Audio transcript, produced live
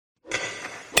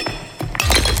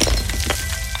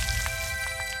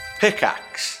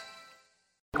Pickaxe.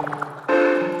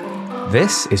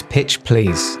 This is Pitch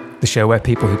Please, the show where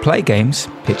people who play games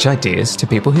pitch ideas to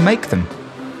people who make them.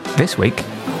 This week...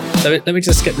 Let me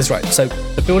just get this right. So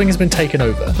the building has been taken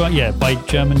over. By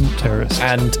German terrorists.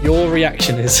 And your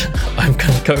reaction is, I'm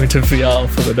going to go into VR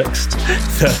for the next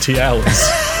 30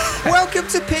 hours. Welcome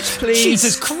to Pitch Please.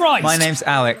 Jesus Christ. My name's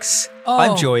Alex.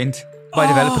 I'm joined by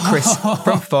developer Chris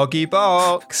from Foggy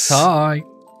Box. Hi.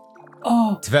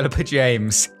 Developer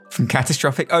James from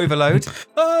Catastrophic Overload.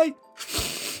 Hi.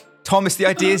 Thomas, the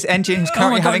Ideas Engine, who's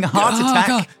currently having a heart attack.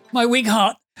 God. My weak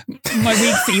heart. My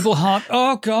weak, feeble heart.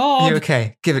 Oh, God. You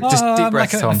okay? Give it just deep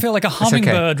breaths, Tom. I feel like a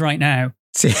hummingbird right now.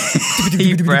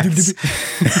 Deep breaths.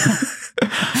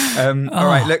 All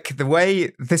right, look, the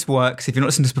way this works, if you've not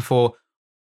listened to this before,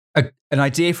 an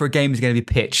idea for a game is going to be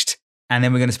pitched, and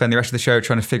then we're going to spend the rest of the show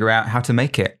trying to figure out how to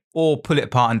make it, or pull it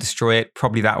apart and destroy it,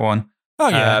 probably that one. Oh,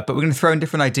 yeah. But we're going to throw in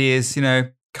different ideas,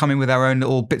 come in with our own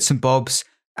little bits and bobs,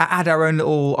 add our own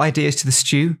little ideas to the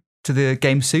stew, to the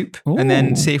game soup, and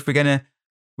then see if we're going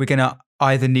to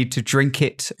either need to drink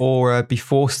it or be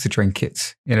forced to drink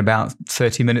it in about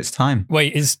 30 minutes' time.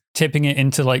 Wait, is tipping it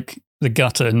into the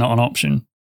gutter not an option?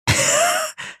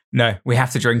 No, we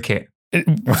have to drink it.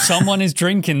 Someone is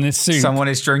drinking this soup. Someone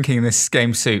is drinking this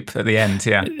game soup at the end,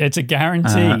 yeah. It's a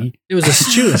guarantee. It was a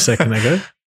stew a second ago.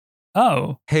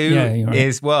 Oh. Who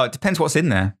is, well, it depends what's in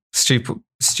there.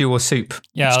 Stew or soup.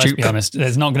 Yeah, let's be honest.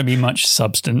 There's not going to be much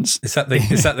substance. Is that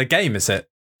the game, is it?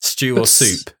 Stew or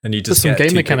soup? And you just put some get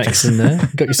game mechanics in there.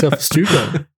 Got yourself a stew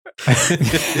going.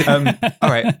 All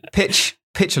right, pitch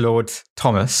lord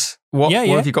Thomas. What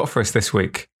have you got for us this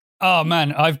week? Oh,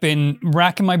 man, I've been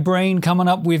racking my brain, coming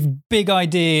up with big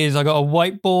ideas. I got a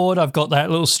whiteboard. I've got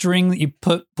that little string that you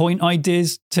point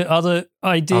ideas to other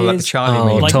ideas. Oh, like the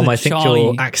Charlie. Tom, I think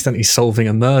you're accidentally solving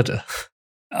a murder.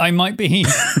 I might be.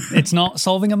 It's not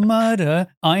solving a murder.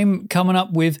 I'm coming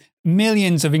up with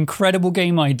millions of incredible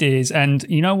game ideas. And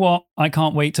you know what? I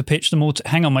can't wait to pitch them all.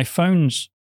 Hang on, my phone's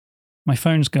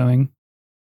going.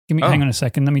 Hang on a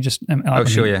second. Let me just...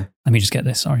 sure, yeah. Let me just get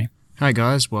this, sorry. Hi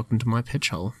guys, welcome to my pitch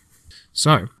hole.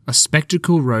 So, a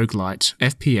spectacle roguelite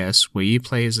FPS where you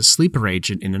play as a sleeper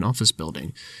agent in an office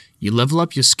building. You level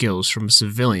up your skills from a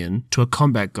civilian to a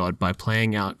combat god by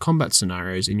playing out combat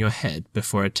scenarios in your head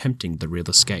before attempting the real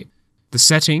escape. The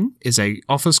setting is a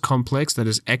office complex that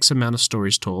is X amount of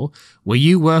stories tall, where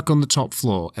you work on the top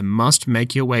floor and must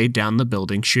make your way down the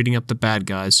building shooting up the bad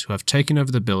guys who have taken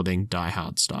over the building Die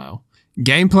Hard style.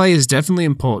 Gameplay is definitely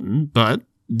important, but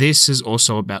this is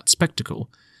also about spectacle.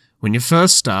 When you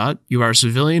first start, you are a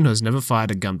civilian who has never fired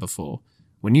a gun before.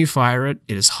 When you fire it,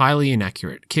 it is highly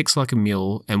inaccurate, kicks like a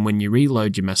mule, and when you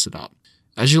reload, you mess it up.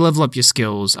 As you level up your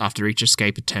skills after each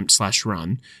escape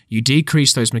attempt/run, you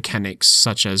decrease those mechanics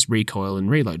such as recoil and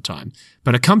reload time,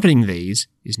 but accompanying these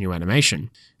is new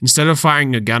animation. Instead of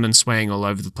firing your gun and swaying all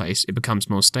over the place, it becomes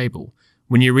more stable.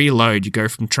 When you reload, you go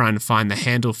from trying to find the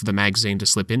handle for the magazine to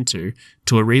slip into,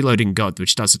 to a reloading god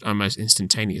which does it almost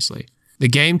instantaneously. The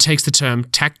game takes the term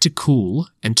tactical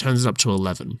and turns it up to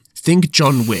 11. Think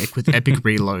John Wick with epic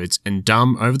reloads and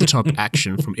dumb, over-the-top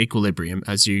action from Equilibrium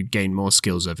as you gain more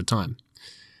skills over time.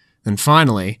 And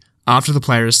finally, after the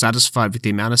player is satisfied with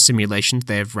the amount of simulations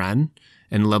they have ran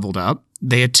and leveled up,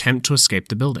 they attempt to escape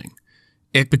the building.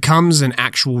 It becomes an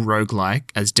actual roguelike,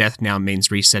 as death now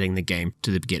means resetting the game to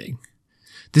the beginning.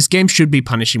 This game should be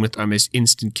punishing with almost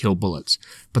instant kill bullets,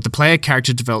 but the player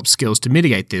character develops skills to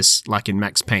mitigate this, like in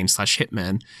Max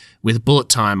Payne/Hitman, with bullet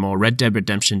time or Red Dead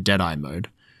Redemption Deadeye mode.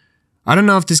 I don't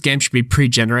know if this game should be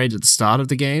pre-generated at the start of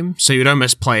the game, so you'd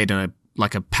almost play it in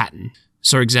a pattern.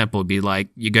 So example would be like,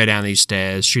 you go down these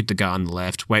stairs, shoot the guy on the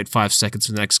left, wait 5 seconds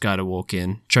for the next guy to walk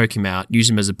in, choke him out, use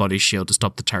him as a body shield to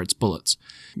stop the turret's bullets.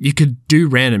 You could do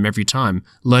random every time,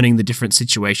 learning the different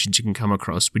situations you can come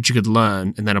across, which you could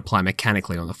learn and then apply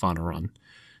mechanically on the final run.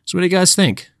 So what do you guys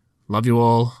think? Love you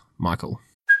all, Michael.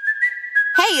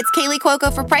 Hey, it's Kaylee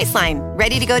Cuoco for Priceline.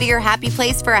 Ready to go to your happy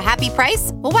place for a happy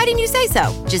price? Well, why didn't you say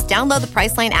so? Just download the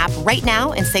Priceline app right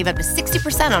now and save up to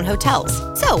 60% on hotels.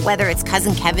 So whether it's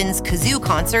Cousin Kevin's Kazoo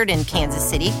Concert in Kansas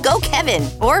City, go Kevin,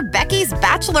 or Becky's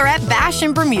Bachelorette Bash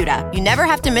in Bermuda, you never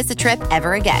have to miss a trip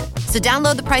ever again. So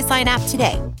download the Priceline app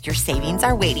today. Your savings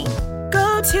are waiting.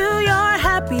 Go to your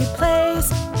happy place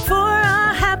for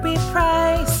a happy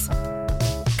price.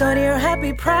 Go to your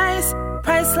happy price,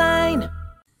 Priceline.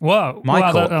 Whoa,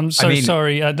 Michael, wow, I'm so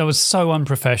sorry. That was so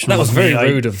unprofessional. That was very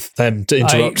rude of them to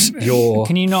interrupt your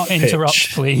Can you not pitch.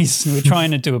 interrupt, please? We're trying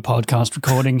to do a podcast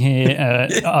recording here.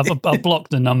 I'll block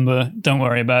the number. Don't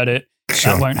worry about it.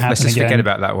 Sure. That won't happen Let's just again. forget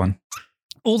about that one.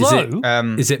 Although,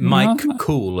 Is it Mike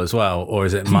Cool as well, or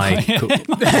is it Mike Cool?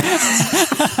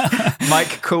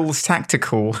 Mike Cool's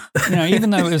Tactical.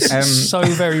 Even though it was so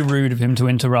very rude of him to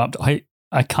interrupt, I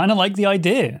kind of like the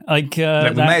idea. Like,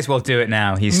 look, we may as well do it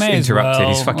now. He's interrupted.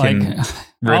 He's fucking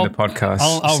ruined the podcast.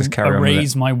 I'll just carry on with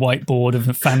erase my whiteboard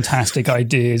of fantastic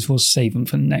ideas. We'll save them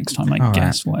for next time, I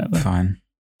guess. Right, whatever. Fine.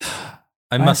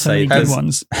 I must say, good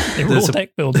ones. They were all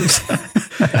deck builders.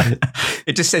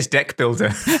 It just says deck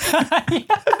builder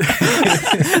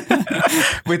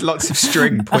with lots of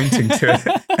string pointing to it.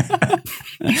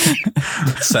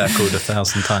 Circled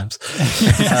 1,000 times.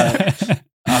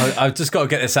 I've just got to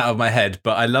get this out of my head,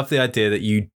 but I love the idea that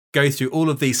you go through all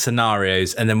of these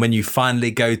scenarios, and then when you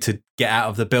finally go to get out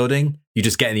of the building, you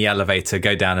just get in the elevator,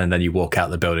 go down, and then you walk out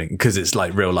the building, because it's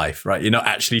like real life, right? You're not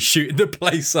actually shooting the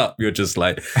place up. You're just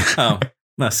like, oh,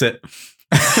 that's it.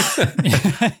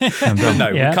 But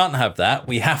no, we can't have that.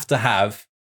 We have to have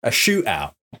a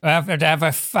shootout. I have to have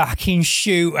a fucking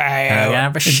shootout.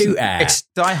 Have a shootout. It's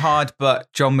Die Hard,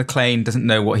 but John McClane doesn't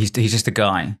know what he's just a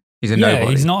guy. He's a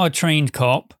nobody. He's not a trained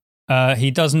cop.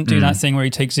 He doesn't do that thing where he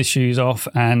takes his shoes off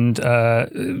and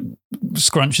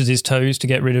scrunches his toes to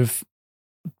get rid of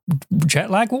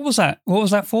jet lag. What was that? What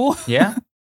was that for? Yeah,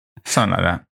 something like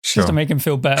that. Sure. Just to make him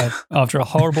feel better after a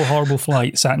horrible, horrible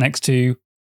flight, sat next to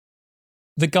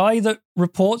the guy that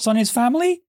reports on his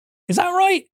family. Is that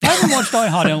right? I haven't watched Die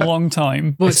Hard in a long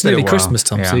time. Well, it's nearly Christmas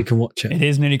time, so you can watch it. It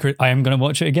is nearly Christmas. I am going to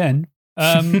watch it again.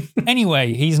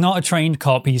 Anyway, he's not a trained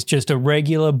cop. He's just a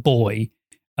regular boy.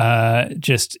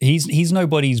 He's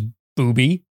nobody's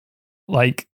booby,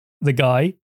 like the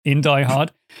guy in Die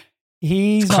Hard.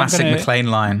 He's classic not gonna, McClane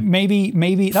line.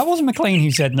 Maybe that wasn't McClane who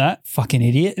said that. Fucking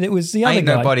idiot! It was the other Ain't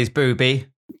guy. nobody's booby.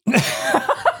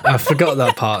 I forgot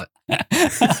that part.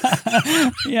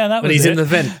 Yeah, that was. When he's in the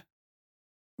vent.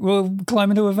 We'll climb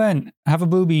into a vent. Have a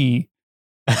booby.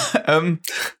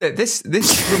 This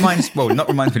reminds me a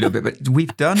little bit, but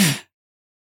we've done,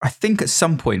 I think at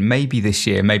some point, maybe this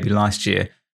year, maybe last year,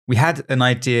 we had an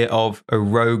idea of a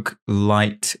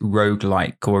roguelike,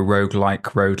 or a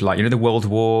roguelike. You know, the World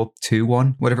War II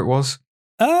one, whatever it was?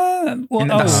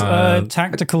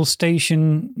 Tactical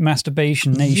Station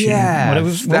Masturbation Nation. Yeah. What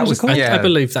was it called? I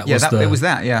believe that was it was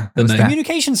that, yeah. The name.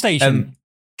 Communication Station.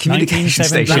 Communication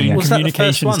Station. Was that the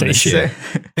first one this year? I So-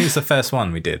 think it's the first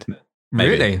one we did.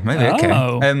 Maybe, okay.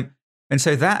 Oh. And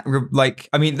so that,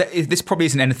 this probably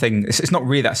isn't anything. It's not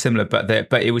really that similar, but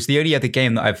it was the only other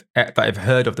game that I've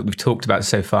heard of that we've talked about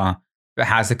so far that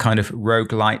has a kind of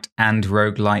roguelite and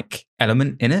roguelike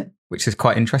element in it, which is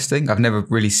quite interesting. I've never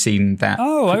really seen that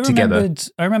put together.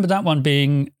 I remember that one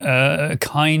being a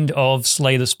kind of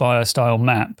Slay the Spire style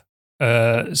map.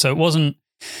 So it wasn't.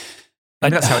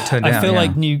 That's how it turned out. I feel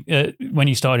like when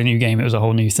you start a new game, it was a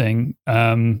whole new thing.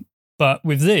 But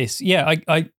with this,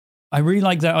 I really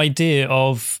like that idea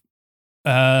of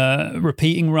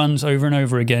repeating runs over and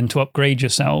over again to upgrade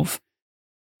yourself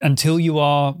until you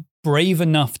are brave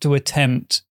enough to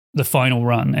attempt the final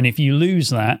run. And if you lose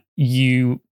that,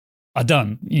 you are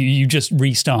done. You just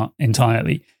restart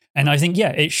entirely. And I think,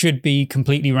 it should be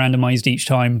completely randomized each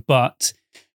time, but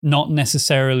not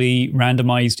necessarily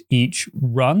randomized each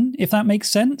run, if that makes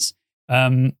sense.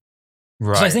 Right.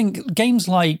 So I think games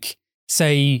like,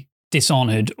 say,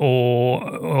 Dishonored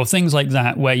or things like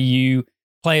that, where you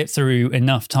play it through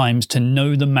enough times to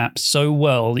know the map so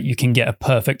well that you can get a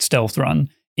perfect stealth run,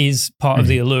 is part of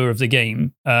the allure of the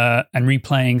game, and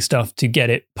replaying stuff to get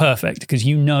it perfect, because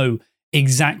you know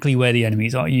exactly where the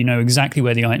enemies are, you know exactly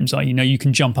where the items are, you know you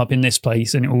can jump up in this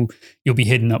place and you'll be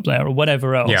hidden up there or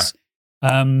whatever else.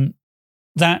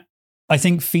 That, I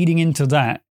think, feeding into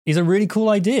that is a really cool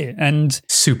idea and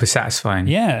super satisfying.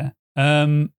 Yeah.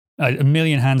 A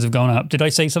million hands have gone up. Did I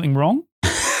say something wrong?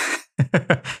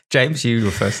 James, you go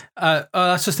first. I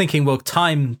was just thinking, well,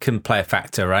 time can play a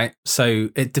factor, right? So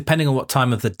depending on what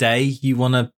time of the day you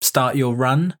want to start your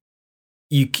run,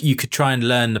 you could try and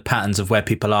learn the patterns of where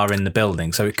people are in the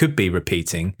building. So it could be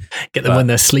repeating. Get them when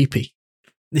they're sleepy.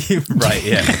 Right,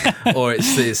 yeah. Or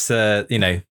it's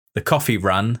the coffee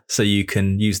run, so you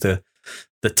can use the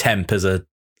temp as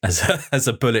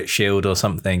a bullet shield or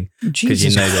something, because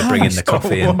you know they're bringing the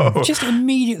coffee in. Just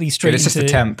immediately straight it's just into a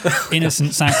temp.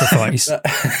 Innocent sacrifice.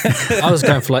 I was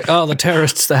going for the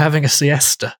terrorists, they're having a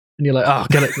siesta. And you're like,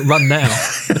 get it, run now.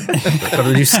 Got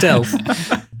to do stealth.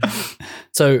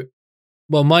 So,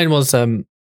 mine was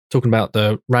talking about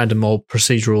the random or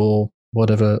procedural,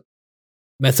 whatever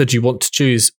method you want to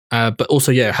choose, but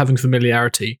also, having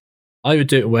familiarity. I would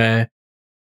do it where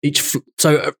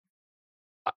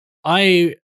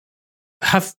I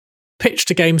have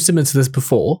pitched a game similar to this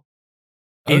before.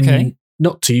 Okay.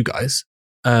 Not to you guys.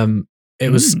 In It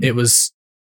was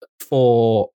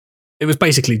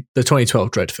basically the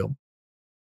 2012 Dread film.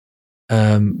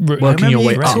 Working your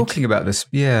way up, talking about this,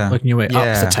 working your way up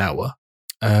the tower.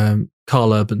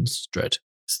 Carl Urban's Dread.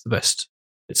 It's the best.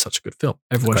 It's such a good film.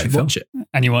 Everyone should watch it.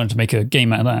 And you wanted to make a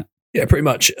game out of that? Yeah, pretty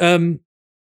much.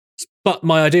 But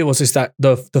my idea was that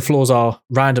the floors are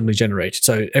randomly generated.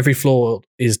 So every floor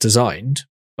is designed,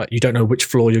 but you don't know which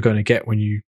floor you're going to get when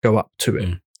you go up to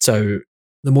it. So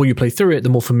the more you play through it, the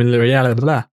more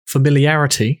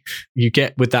familiarity you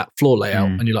get with that floor layout.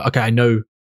 And you're like, okay, I know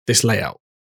this layout.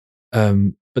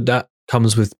 But that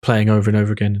comes with playing over and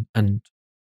over again and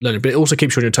learning. But it also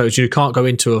keeps you on your toes. You can't go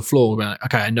into a floor where, like,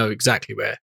 okay, I know exactly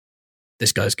where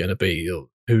this guy's going to be or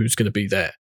who's going to be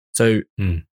there. So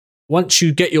once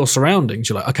you get your surroundings,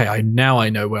 you're like, okay, I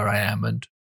know where I am and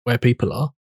where people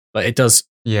are. But it does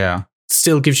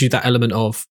still gives you that element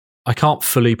of, I can't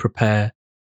fully prepare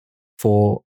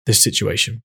for this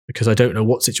situation because I don't know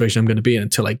what situation I'm going to be in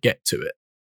until I get to it.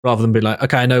 Rather than be like,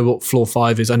 okay, I know what floor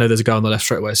 5 is. I know there's a guy on the left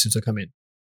straight away as soon as I come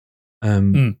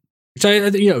in. Which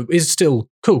is still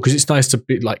cool because it's nice to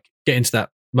be like get into that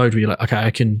mode where you're like, okay,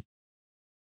 I'm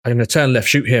going to turn left,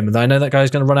 shoot him, and then I know that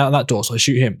guy's going to run out of that door, so I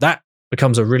shoot him. That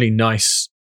becomes a really nice,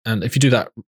 and if you do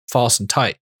that fast and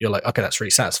tight, you're like, okay, that's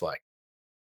really satisfying.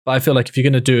 But I feel like if you're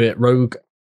going to do it rogue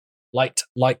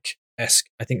like-esque,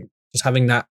 I think just having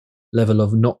that level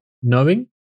of not knowing,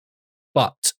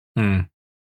 but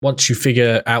once you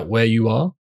figure out where you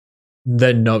are,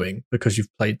 then knowing because you've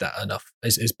played that enough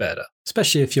is better.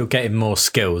 Especially if you're getting more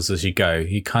skills as you go,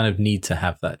 you kind of need to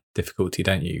have that difficulty,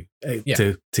 don't you?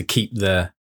 To keep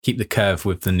the curve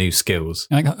with the new skills.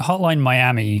 Like Hotline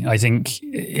Miami, I think,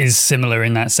 is similar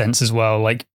in that sense as well.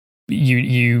 Like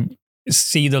you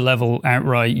see the level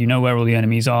outright, you know where all the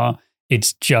enemies are.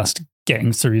 It's just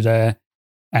getting through there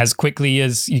as quickly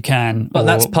as you can. But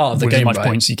that's part of the game, as much right?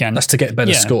 points you can. That's to get a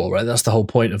better score, right? That's the whole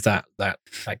point of that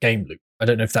game loop. I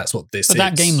don't know if that's what this is. But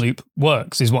that game loop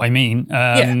works, is what I mean.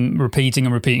 Repeating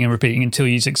and repeating and repeating until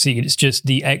you succeed. It's just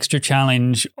the extra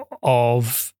challenge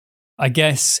of, I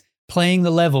guess, playing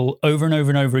the level over and over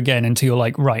and over again until you're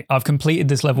like, right, I've completed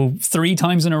this level 3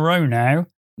 times in a row now.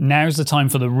 Now's the time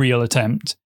for the real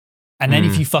attempt. And then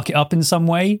if you fuck it up in some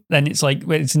way, then it's like,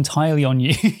 well, it's entirely on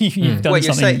you. You've done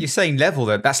something. You're saying level,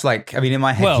 though. That's like, I mean, in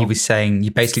my head, he was saying you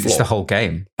basically just the whole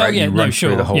game. Right? You run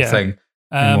through the whole thing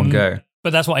in one go.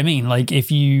 But that's what I mean. Like,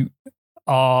 if you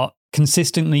are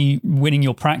consistently winning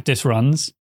your practice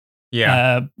runs,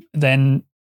 then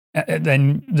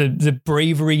the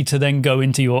bravery to then go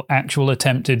into your actual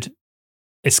attempted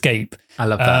escape. I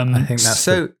love that. I think that's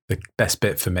the best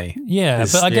bit for me. Yeah,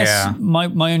 but I guess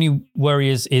my only worry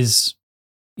is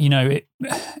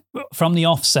from the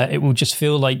offset, it will just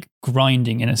feel like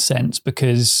grinding in a sense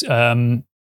because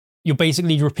you're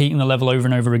basically repeating the level over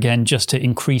and over again just to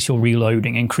increase your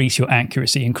reloading, increase your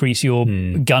accuracy, increase your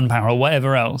gunpowder, or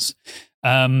whatever else.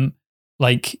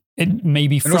 Like it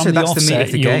maybe from also, the that's offset, the meat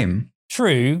of the game.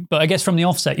 True, but I guess from the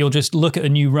offset, you'll just look at a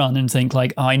new run and think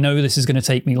like, I know this is going to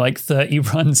take me like 30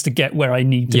 runs to get where I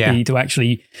need to be to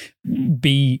actually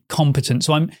be competent.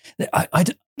 So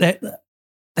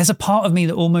there's a part of me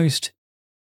that almost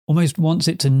wants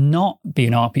it to not be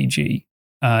an RPG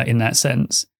in that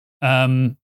sense.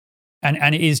 And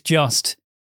it is just,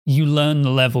 you learn the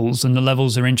levels and the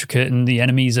levels are intricate and the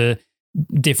enemies are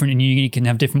different and you can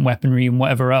have different weaponry and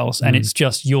whatever else. And it's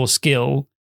just your skill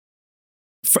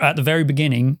at the very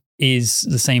beginning is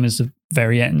the same as the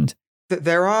very end.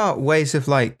 There are ways of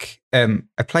like, I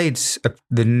played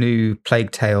the new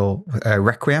Plague Tale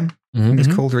Requiem, I think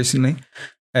it's called recently.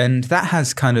 And that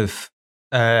has kind of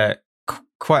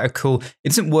quite a cool, it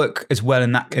doesn't work as well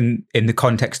in the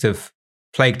context of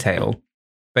Plague Tale,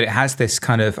 but it has this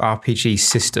kind of RPG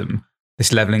system,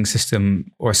 this leveling system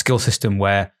or a skill system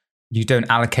where you don't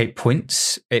allocate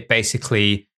points. It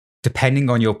basically,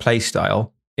 depending on your play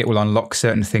style, it will unlock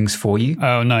certain things for you.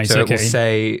 Oh, nice. So it will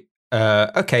say,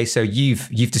 okay, so you've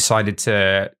decided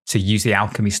to use the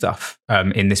alchemy stuff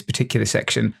in this particular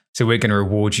section. So we're going to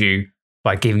reward you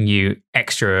by giving you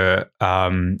extra.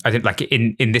 I think like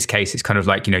in this case, it's kind of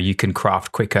like, you can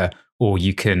craft quicker, or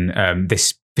you can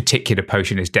this particular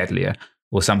potion is deadlier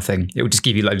or something. It will just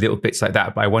give you like little bits like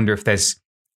that. But I wonder if there's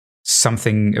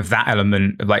something of that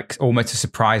element, like almost a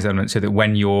surprise element, so that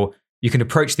when you can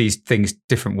approach these things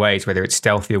different ways, whether it's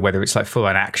stealthy or whether it's like full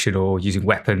on action or using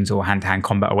weapons or hand-to-hand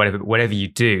combat or whatever. But whatever you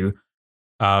do,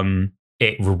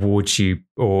 it rewards you,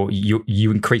 or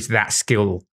you increase that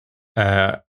skill,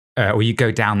 or you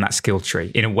go down that skill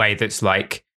tree in a way that's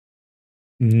like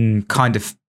kind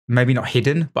of maybe not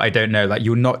hidden, but I don't know. Like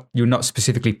you're not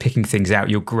specifically picking things out.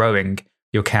 You're growing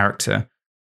your character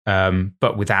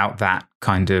but without that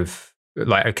kind of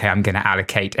like, okay, I'm going to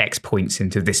allocate X points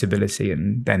into this ability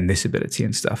and then this ability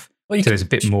and stuff. Well, so there's a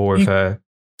bit more of a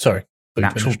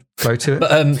natural flow to it.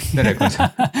 But I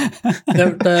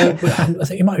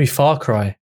think it might be Far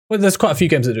Cry. Well, there's quite a few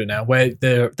games that do it now where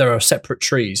there are separate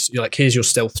trees. You're like, here's your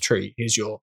stealth tree, here's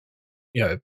your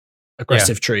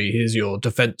aggressive tree, here's your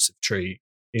defensive tree,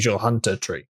 here's your hunter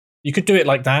tree. You could do it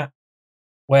like that,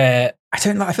 where I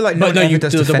feel like no one ever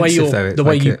does the way defensive, though. The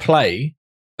way you play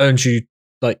earns you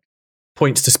like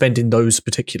points to spend in those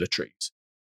particular trees.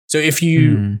 So if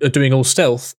you are doing all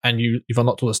stealth and you've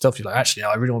unlocked all the stealth, you're like, actually,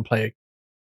 I really want to play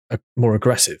a more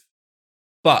aggressive.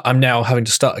 But I'm now having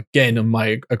to start again on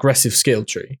my aggressive skill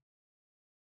tree.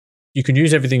 You can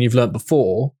use everything you've learned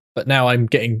before, but now I'm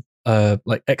getting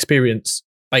like experience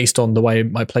based on the way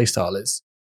my playstyle is.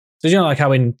 So like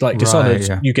how in like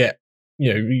Dishonored you get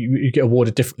you get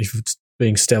awarded differently for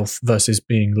being stealth versus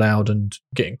being loud and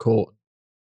getting caught.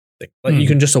 Like you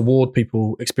can just award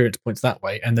people experience points that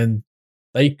way, and then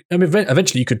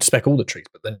eventually you could spec all the trees,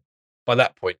 but then by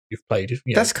that point you've played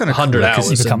that's kind of 100 cool,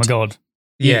 hours. You become a god.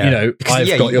 Yeah,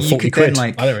 I've got your 40 quid.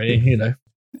 Like, I don't really, you could.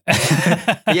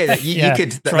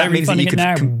 That means that you could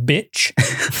now, bitch.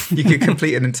 You could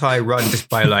complete an entire run just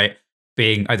by like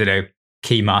being, I don't know,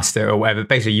 keymaster or whatever.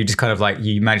 Basically, you just kind of like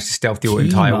you manage to stealth your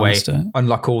entire way,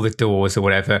 unlock all the doors or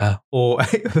whatever. Or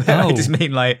I just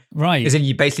mean like, as in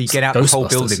you basically get out the whole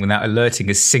building without alerting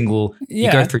a single.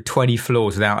 You go through 20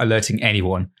 floors without alerting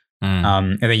anyone,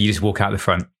 and then you just walk out the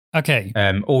front. Okay.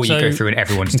 Or you go through and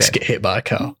everyone's dead. Just get hit by a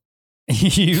car.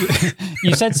 You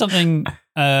said something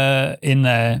in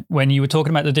there when you were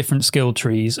talking about the different skill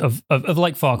trees of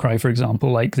like Far Cry, for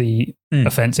example, like the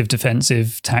offensive,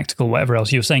 defensive, tactical, whatever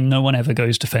else. You were saying no one ever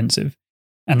goes defensive,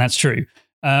 and that's true.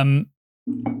 I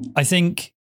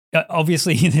think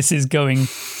obviously this is going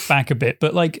back a bit,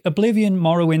 but like Oblivion,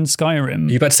 Morrowind, Skyrim.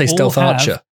 You about to say Stealth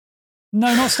Archer?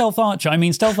 No, not Stealth Archer. I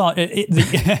mean Stealth Archer.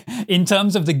 In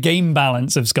terms of the game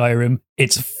balance of Skyrim,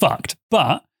 it's fucked,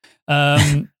 but.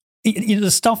 The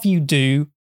stuff you do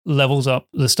levels up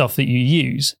the stuff that you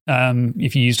use.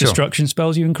 If you use destruction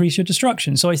spells, you increase your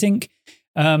destruction. So I think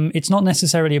it's not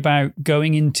necessarily about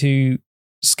going into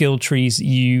skill trees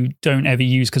you don't ever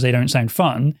use because they don't sound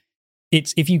fun.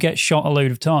 It's if you get shot a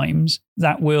load of times,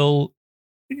 that will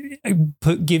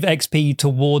give XP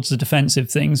towards the defensive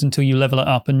things until you level it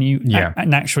up and you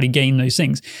naturally gain those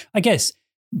things. I guess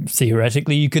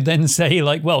theoretically you could then say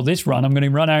like, well, this run I'm going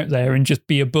to run out there and just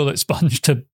be a bullet sponge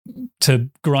to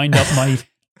grind up my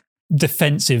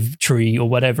defensive tree or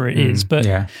whatever it is.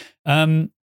 But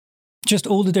just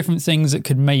all the different things that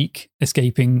could make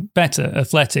escaping better: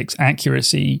 athletics,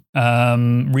 accuracy,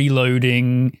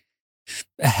 reloading,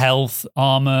 health,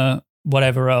 armor,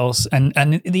 whatever else. And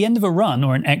at the end of a run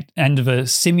or an end of a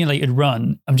simulated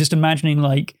run, I'm just imagining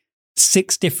like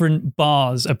 6 different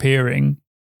bars appearing,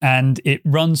 and it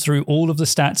runs through all of the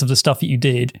stats of the stuff that you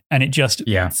did, and it just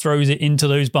throws it into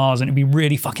those bars, and it'd be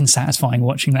really fucking satisfying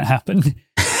watching that happen.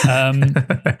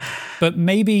 But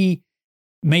maybe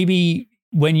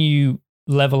when you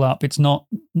level up, it's not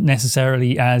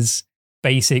necessarily as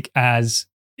basic as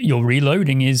your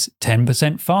reloading is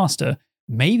 10% faster.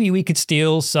 Maybe we could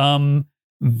steal some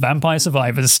Vampire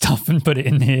Survivors stuff and put it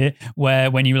in here,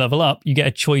 where when you level up, you get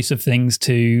a choice of things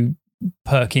to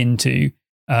perk into.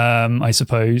 I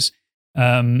suppose.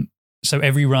 So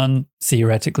every run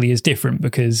theoretically is different,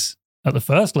 because at the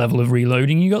first level of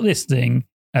reloading, you got this thing.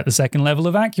 At the second level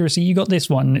of accuracy, you got this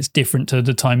one, and it's different to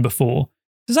the time before.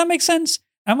 Does that make sense?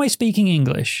 Am I speaking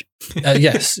English?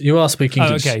 Yes, you are speaking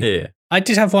English. Okay. Yeah. I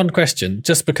did have one question,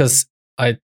 just because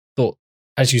I thought,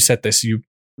 as you said this, you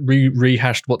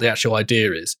rehashed what the actual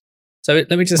idea is. So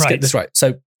let me just get this right.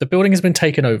 So the building has been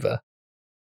taken over.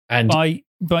 And by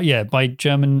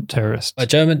German terrorists.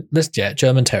 German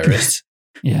terrorists.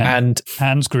 And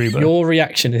Hans Gruber. Your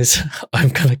reaction is, I'm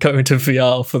going to go into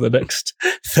VR for the next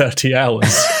 30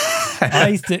 hours.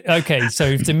 Okay,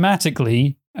 so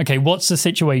thematically, what's the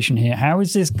situation here? How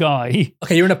is this guy?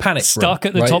 Okay, you're in a panic stuck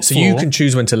room, at the top so floor. you can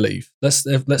choose when to leave. Let's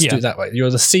do it that way.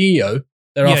 You're the CEO.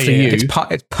 They're after you.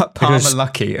 It's Palmer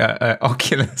Lucky at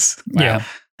Oculus. Wow.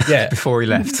 Yeah, before he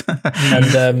left.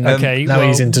 And now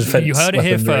he's into defense. You heard it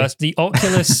here first. The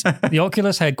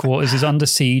Oculus headquarters is under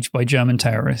siege by German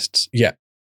terrorists. Yeah.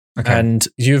 Okay. And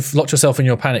you've locked yourself in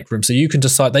your panic room, so you can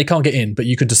decide. They can't get in, but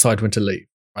you can decide when to leave.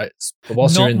 Right. But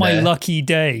whilst you're in Not my there, lucky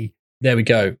day. There we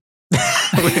go.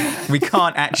 we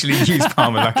can't actually use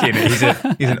Palmer Lucky in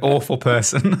it. He's an awful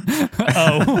person.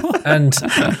 Oh. And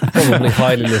probably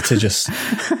highly litigious.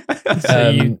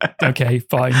 Okay,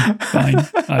 fine.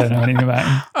 I don't know anything about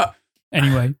him.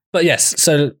 Anyway. But yes,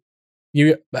 so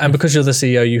Because you're the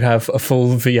CEO, you have a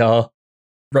full VR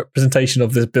representation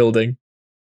of this building.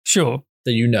 Sure.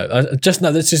 That you know.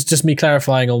 This is just me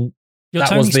clarifying on. You're that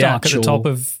Tony was the Stark actual... at the top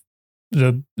of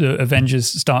the Avengers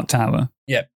Stark Tower.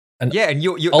 Yeah. And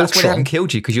you're that's why they haven't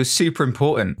killed you, because you're super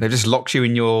important. They've just locked you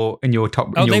in your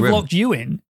top. Oh, in your they've room. locked you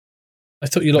in. I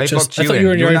thought you locked. I thought you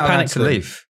were in your own not allowed panic to room.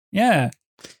 leave. Yeah.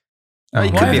 Oh,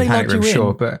 you Why could have be they a panic locked room, you in?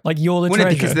 sure, but Like you're the well, no,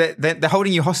 treasure. because they're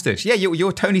holding you hostage. Yeah,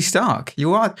 you're Tony Stark.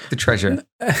 You are the treasure.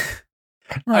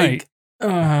 Right.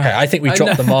 Okay, I think we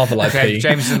dropped the Marvel IP. Okay,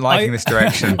 James isn't liking this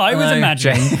direction. I was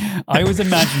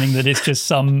imagining that it's just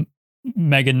some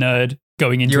mega nerd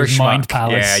going into You're a his mind schmuck.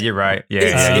 palace. Yeah, you're right.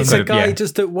 Yeah, It's a guy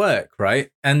just at work, right?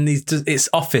 And it's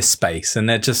office space, and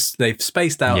they've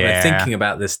spaced out. Yeah. They're thinking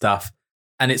about this stuff,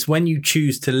 and it's when you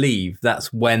choose to leave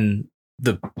that's when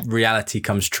the reality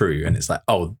comes true, and it's like,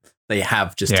 oh, they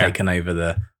have just taken over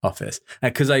the office.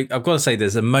 Because I've got to say,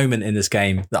 there's a moment in this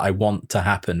game that I want to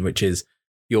happen, which is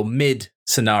you're mid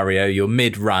scenario, you're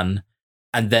mid run,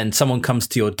 and then someone comes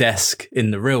to your desk in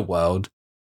the real world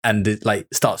and it like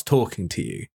starts talking to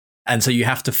you. And so you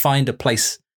have to find a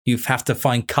place, you have to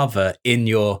find cover in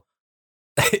your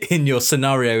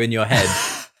scenario in your head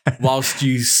whilst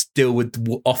you deal with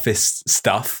office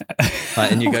stuff.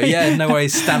 And you go, yeah, no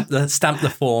worries, stamp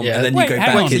the form, and then you go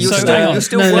back in. You're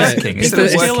still working. It's still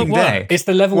a working day. It's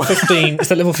the level 15. It's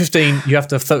the level 15. You have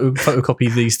to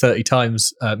photocopy these 30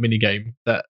 times minigame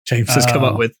that James has come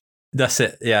up with. That's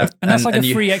it, yeah. And that's like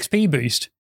a free XP boost.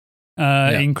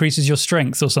 It increases your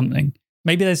strength or something.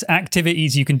 Maybe there's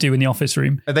activities you can do in the office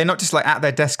room. Are they not just like at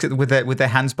their desks with their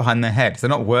hands behind their head? They're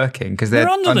not working because they're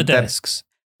under the desks.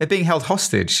 They're being held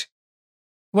hostage.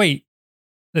 Wait,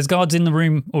 there's guards in the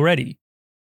room already?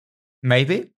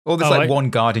 Maybe. Or there's one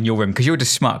guard in your room because you're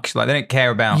just smucks. Like they don't care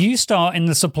about. You start in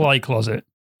the supply closet.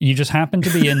 You just happen to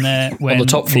be in there when on the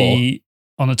top floor.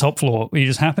 On the top floor. You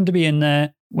just happen to be in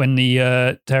there when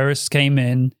the terrorists came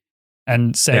in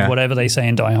and said whatever they say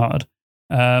in Die Hard.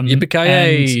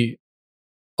 Yippee-ki-yay,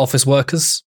 office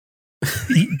workers.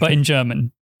 But in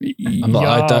German.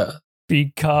 I don't.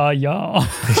 Yippee-ki-yay.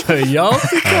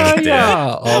 Yippee-ki-yay,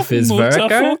 office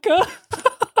worker.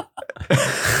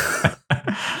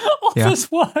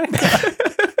 Office worker.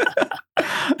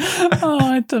 Oh,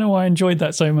 I don't know why I enjoyed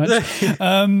that so much.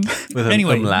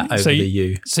 Anyway, over the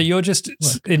U. So you're just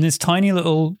in this tiny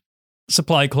little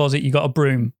supply closet. You got a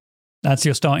broom. That's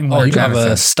your starting wardrobe. You have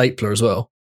a a stapler as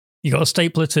well. You got a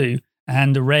stapler too,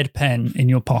 and a red pen in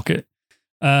your pocket.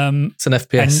 It's an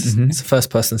FPS. It's a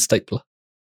first-person stapler.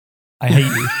 I hate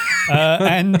you.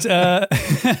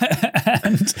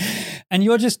 And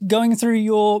you're just going through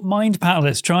your mind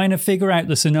palace, trying to figure out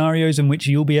the scenarios in which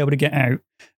you'll be able to get out.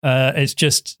 It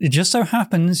just so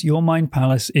happens your mind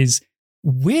palace is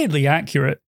weirdly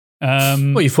accurate.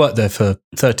 Well, you've worked there for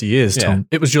 30 years, Tom.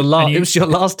 It was your last. It was your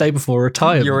last day before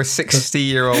retirement. You're a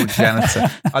 60-year-old janitor.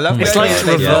 I love it's like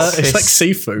it's like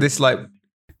seafood. This like.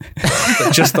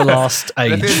 But just the last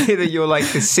age. The idea that you're like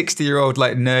this 60-year-old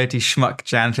like nerdy schmuck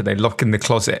janitor they lock in the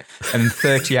closet, and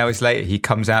 30 hours later he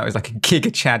comes out as like a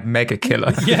Giga Chad mega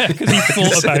killer. Yeah, because he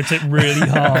thought about it really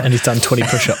hard, and he's done 20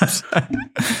 push-ups.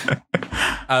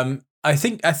 I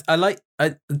think I like.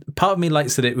 Part of me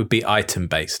likes that it would be item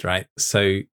based, right?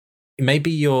 So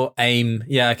maybe your aim,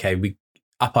 we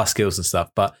up our skills and stuff,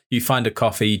 but you find a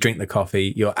coffee, you drink the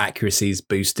coffee, your accuracy is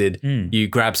boosted, you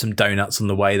grab some donuts on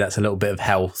the way, that's a little bit of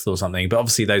health or something, but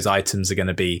obviously those items are going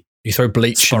to be... You throw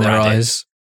bleach sporadic. In their eyes.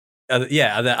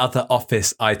 Are there other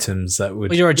office items that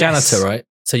would... Well, you're a janitor, right?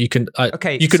 So you can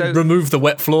you can remove the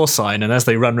wet floor sign, and as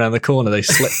they run around the corner, they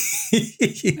slip.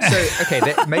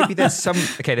 So, maybe there's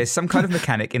some kind of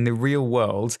mechanic in the real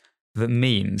world that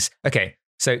means... Okay,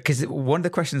 so because one of the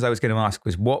questions I was going to ask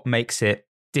was what makes it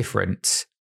different,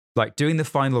 like doing the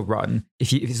final run,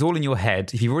 if it's all in your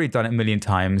head, if you've already done it a million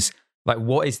times, like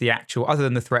what is the actual, other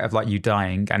than the threat of like you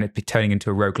dying and it turning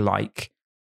into a roguelike,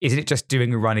 is it just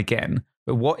doing a run again?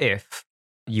 But what if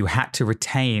you had to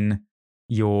retain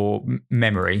your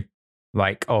memory,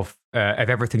 like of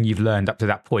everything you've learned up to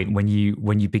that point when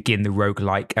you begin the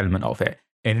roguelike element of it,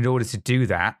 and in order to do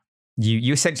that,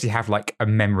 you essentially have like a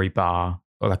memory bar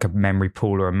or like a memory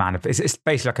pool or a mana. It's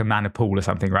basically like a mana pool or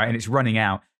something, right? And it's running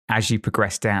out as you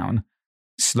progress down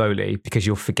slowly because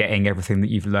you're forgetting everything that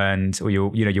you've learned, or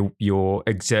you're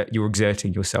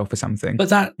exerting yourself for something. But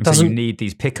that and doesn't. So you need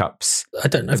these pickups. I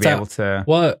don't know if that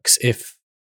works if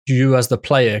you as the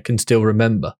player can still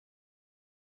remember.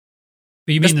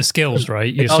 But you mean the skills,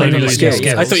 right? You're the skills.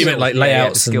 I thought you meant like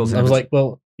layouts. Skills. I was like,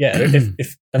 well, yeah,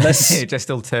 if unless it just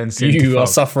still turns you are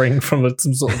suffering from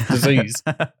some sort of disease,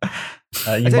 you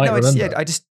might remember.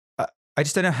 I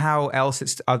just don't know how else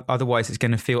it's otherwise it's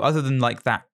going to feel, other than like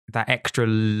that extra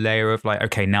layer of like,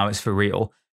 okay, now it's for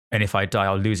real, and if I die,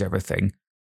 I'll lose everything.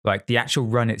 Like the actual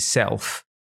run itself,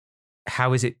 how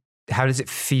does it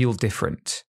feel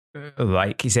different?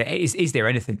 Like, is there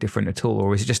anything different at all,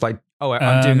 or is it just like, oh,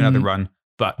 I'm doing another run,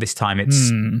 but this time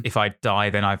it's if I die,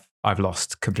 then I've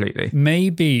lost completely.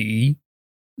 Maybe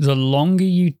the longer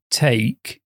you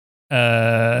take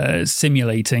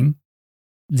simulating,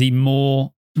 the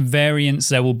more variance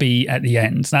there will be at the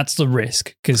end. That's the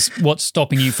risk, because what's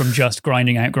stopping you from just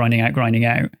grinding out?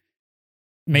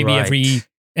 Maybe Right.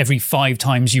 every 5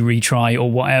 times you retry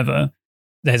or whatever,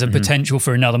 there's a potential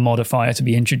for another modifier to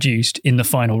be introduced in the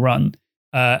final run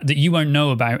that you won't know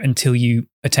about until you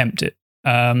attempt it.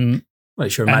 Well,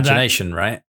 it's your And that- imagination,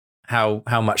 right? How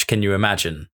much can you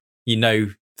imagine? You know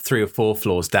 3 or 4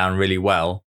 floors down really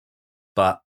well,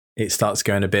 but it starts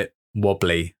going a bit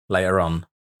wobbly later on.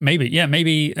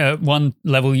 Maybe one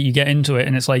level you get into it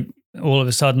and it's like all of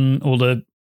a sudden all the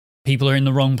people are in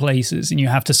the wrong places and you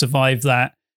have to survive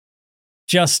that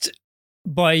just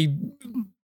by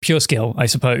pure skill, I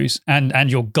suppose,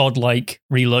 and your godlike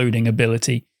reloading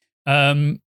ability.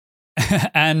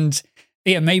 And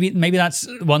yeah, maybe that's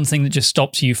one thing that just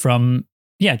stops you from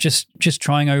just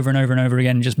trying over and over and over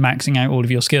again and just maxing out all of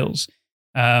your skills.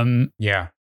 Yeah.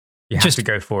 You have Just to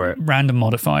go for it. Random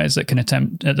modifiers that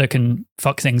can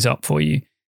fuck things up for you.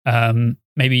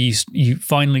 Maybe you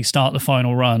finally start the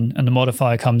final run and the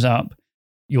modifier comes up.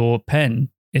 Your pen,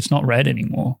 it's not red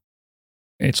anymore.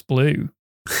 It's blue.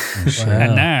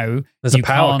 And now There's a you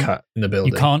power can't- cut in the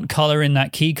building. You can't color in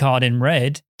that key card in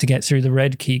red to get through the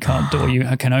red key card door. You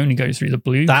can only go through the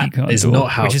blue That key card is door.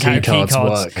 not how which is key how cards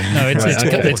work. No, it's, Right, it's,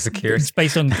 okay. it's, Security. it's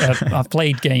based on. I've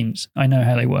played games. I know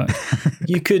how they work.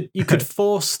 You could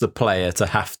force the player to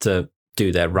have to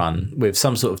do their run with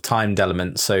some sort of timed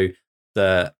element, so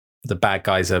the bad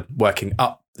guys are working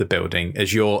up the building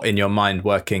as you're in your mind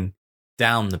working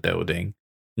down the building,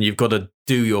 and you've got to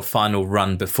do your final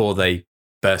run before they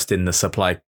burst in the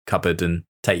supply cupboard and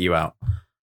take you out.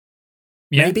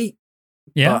 Yeah, Maybe.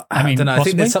 yeah. But I mean, don't know. I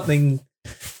think there's possibly. something.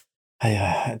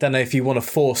 I don't know if you want to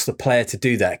force the player to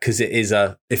do that, because it is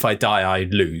if I die, I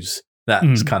lose.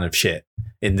 That's kind of shit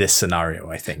in this scenario,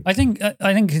 I think. I think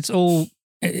it's all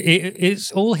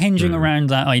it's all hinging around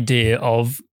that idea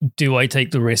of, do I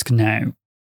take the risk now?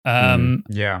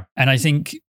 Yeah. And I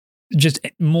think just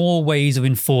more ways of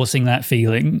enforcing that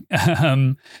feeling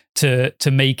to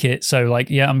make it so, like,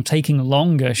 yeah, I'm taking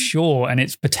longer, sure, and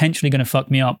it's potentially going to fuck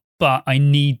me up, but I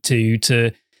need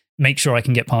to make sure I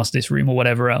can get past this room or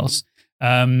whatever else.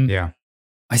 Yeah.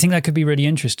 I think that could be really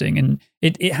interesting, and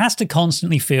it has to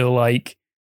constantly feel like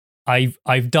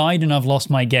I've died and I've lost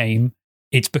my game.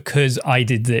 It's because I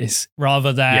did this,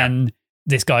 rather than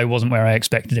this guy wasn't where I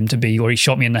expected him to be, or he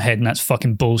shot me in the head, and that's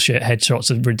fucking bullshit. Headshots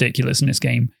are ridiculous in this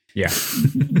game. Yeah.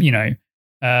 You know,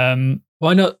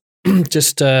 Why not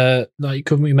just like,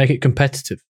 couldn't we make it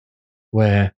competitive,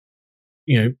 where,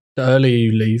 you know, the earlier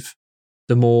you leave,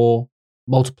 the more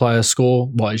multiplier score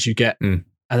wise you get, and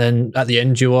then at the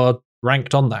end you are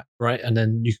ranked on that, right? And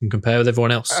then you can compare with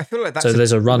everyone else. I feel like that's So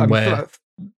there's a run I where- feel like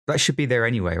that should be there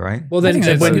anyway, right? Well, I then think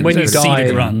that's when you the die,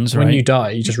 seeded runs, when right? you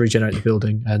die, you just regenerate the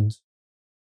building and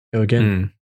go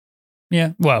again.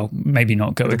 yeah. Well, maybe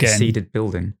not go Like a again. seeded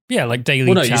building. Yeah, like daily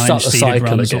Well, no, you challenge, start the seeded cycle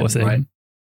run sort of again, thing. right?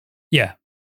 Yeah.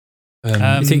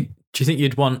 Do you think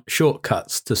you'd want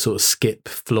shortcuts to sort of skip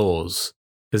floors?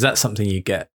 Because that's something you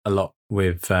get a lot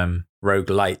with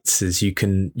roguelites, is you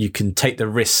can take the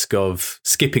risk of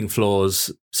skipping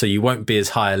floors, so you won't be as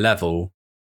high a level,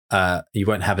 you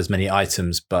won't have as many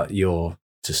items, but your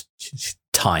just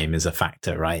time is a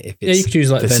factor, right? If Yeah, you could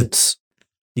use like this- vents.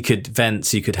 you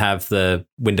could have the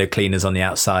window cleaners on the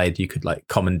outside, you could like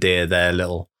commandeer their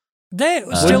little They're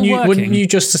still working. Wouldn't you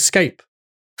just escape?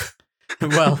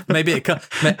 well, maybe it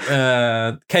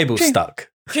cable James- stuck.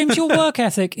 James, your work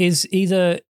ethic is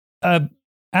either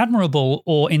admirable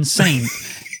or insane.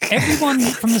 Everyone,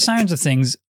 from the sounds of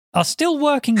things, are still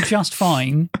working just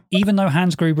fine, even though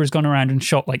Hans Gruber has gone around and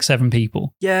shot like 7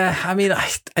 people. Yeah, I mean, I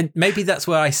maybe that's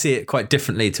where I see it quite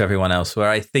differently to everyone else, where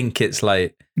I think it's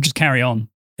like, Just carry on.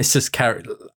 it's just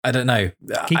I don't know.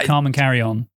 Keep calm and carry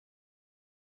on.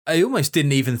 I almost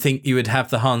didn't even think you would have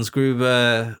the Hans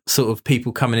Gruber sort of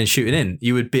people coming and shooting in.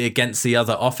 You would be against the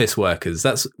other office workers.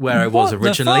 That's where I was What the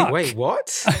originally. fuck? Wait,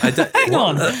 what? Hang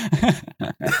on.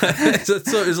 So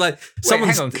it was like, Wait,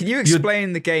 hang on. Can you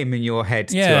explain the game in your head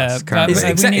to us currently? It's we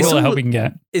exactly- need all it's the all- help we can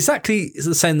get. exactly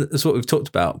the same as what we've talked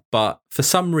about, but for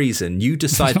some reason you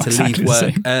decide Not to exactly leave the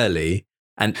work same. early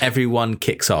and everyone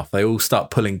kicks off. They all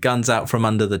start pulling guns out from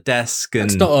under the desk, and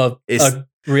It's not it's- a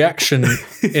reaction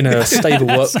in a stable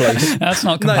workplace. That's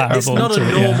not No, comparable. it's not a to-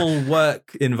 yeah. normal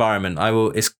work environment.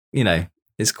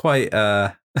 It's quite.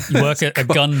 You work at a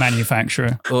gun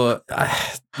manufacturer. Or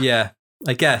yeah,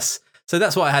 I guess. So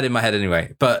that's what I had in my head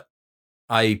anyway. But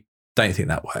I don't think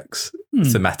that works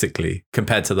thematically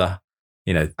compared to the,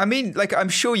 I mean, like, I'm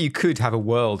sure you could have a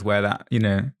world where that,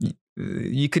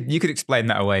 you could explain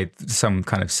that away to some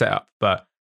kind of setup, but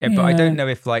but I don't know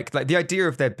if like the idea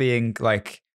of there being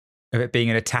like of it being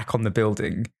an attack on the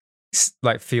building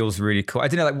like feels really cool. I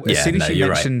don't know, like as soon as you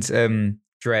you're mentioned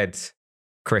Dread,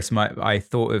 Chris, I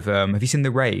thought of have you seen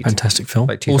The Raid? Fantastic film.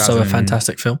 Like Also a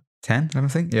fantastic film. 10, I don't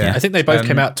think. Yeah. I think they both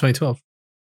came out 2012.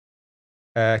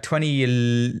 Late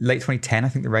 2010, I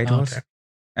think The Raid was. Okay.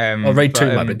 Raid 2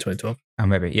 might have been 2012. Oh,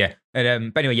 maybe, yeah. But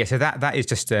anyway, yeah. So that is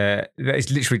just that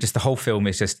is literally just the whole film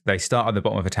is just they start at the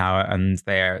bottom of a tower and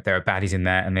there are baddies in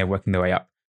there and they're working their way up.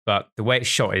 But the way it's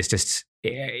shot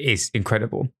is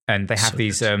incredible, and they have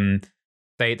these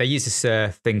they use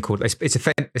this thing called it's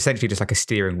essentially just like a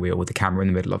steering wheel with the camera in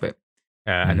the middle of it,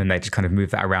 and then they just kind of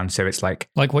move that around so it's like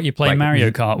Like what you play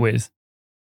Mario Kart with.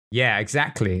 Yeah,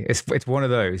 exactly. It's one of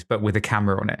those, but with a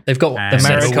camera on it. They've got the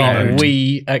Mario Kart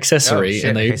Wii accessory,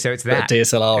 and they so it's put that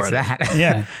DSLR it's in it. that.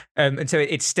 Yeah. And so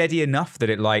it's steady enough that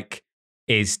it like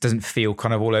doesn't feel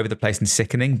kind of all over the place and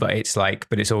sickening, but it's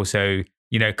also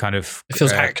kind of It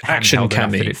feels action handheld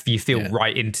enough cammy. that you feel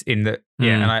right in the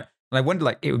And I wonder,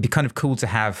 like, it would be kind of cool to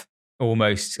have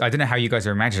almost. I don't know how you guys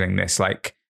are imagining this,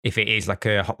 like if it is like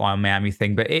a Hotline Miami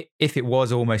thing, but if it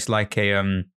was almost like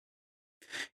a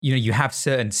you have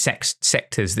certain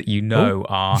sectors that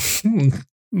are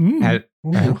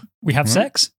We have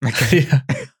sex?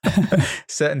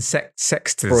 certain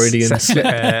sectors Freudian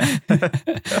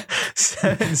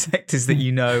certain sectors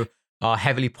that are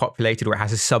heavily populated, or it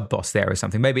has a sub boss there or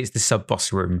something. Maybe it's the sub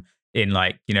boss room in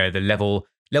like the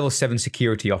level 7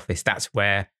 security office. That's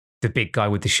where the big guy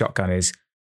with the shotgun is.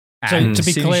 And So to be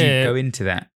as soon as clear, you go into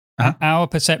that, our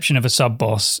perception of a sub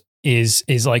boss is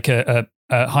like a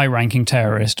high-ranking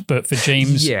terrorist, but for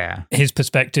James, his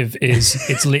perspective is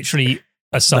it's literally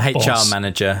a sub boss. The HR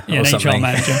manager, Yeah, or an something. HR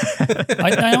manager.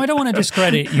 I don't want to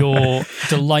discredit your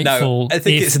delightful, I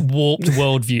think it's warped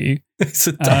worldview. It's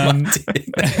a dumb idea.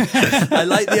 I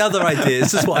like the other idea.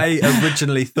 This is what I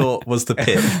originally thought was the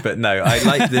pitch, but no, I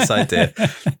like this idea.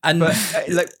 And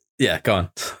go on.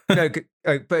 No,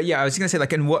 but yeah, I was going to say,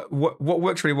 like, and what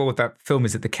works really well with that film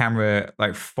is that the camera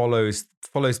like follows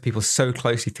people so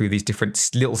closely through these different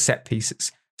little set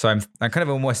pieces. So I'm kind of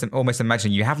almost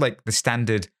imagining you have like the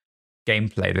standard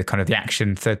gameplay, the kind of the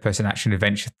action, third person action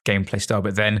adventure gameplay style,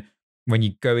 but then when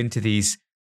you go into these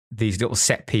little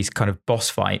set piece kind of boss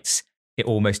fights, it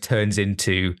almost turns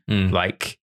into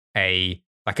like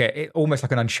almost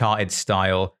like an Uncharted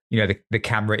style. The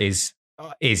camera is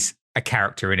a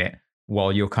character in it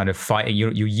while you're kind of fighting.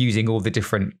 You're using all the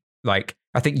different, like,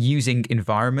 I think using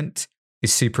environment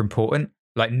is super important.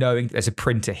 Like knowing there's a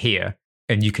printer here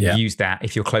and you can use that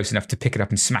if you're close enough to pick it up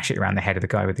and smash it around the head of the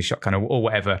guy with the shotgun or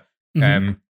whatever.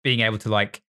 Being able to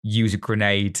like use a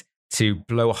grenade to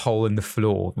blow a hole in the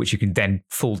floor, which you can then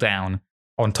fall down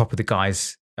on top of the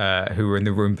guys who are in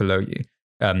the room below you,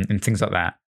 and things like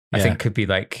that. I think could be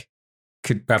like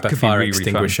could grab a could be fire really, really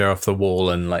extinguisher off the wall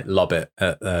and like lob it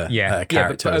at a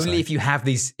character. but only if you have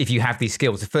these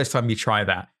skills. The first time you try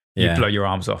that, you blow your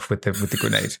arms off with the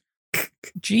grenade.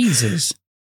 Jesus.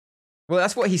 Well,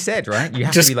 that's what he said, right? You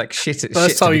have Just to be like shit at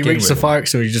First shit time to you begin reach the with. fire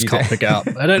extinguisher, you just can't pick it up.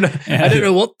 I don't know. I don't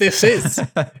know what this is.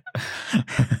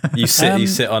 You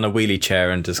sit on a wheelie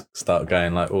chair and just start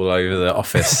going like all over the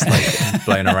office, like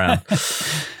blown around.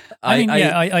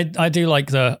 I do like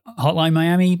the Hotline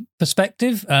Miami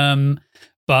perspective,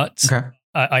 but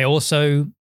I also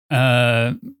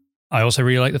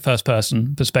really like the first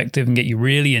person perspective and get you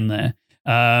really in there.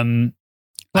 How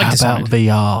about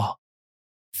VR?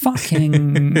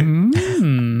 Fucking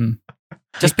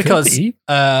Just because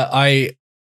I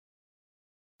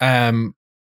am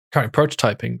currently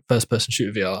prototyping first person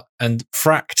shooter VR, and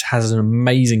Fract has an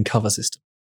amazing cover system.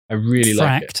 I really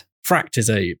like it. Fract is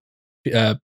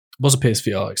was a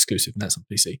PSVR exclusive, and that's on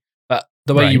PC. But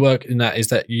the way you work in that is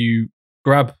that you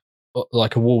grab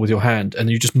like a wall with your hand, and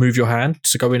you just move your hand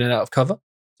to go in and out of cover.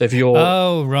 So if you're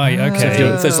okay.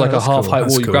 So if there's like a half height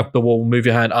wall, you cool. grab the wall, move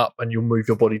your hand up, and you'll move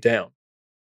your body down.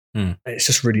 And it's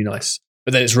just really nice.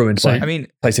 But then it's ruined by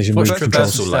PlayStation what's Move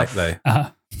traversal controls. like though?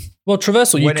 Well,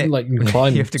 traversal, you can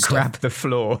climb. You have to stuff. grab the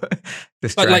floor,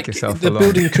 just But drag like yourself the along.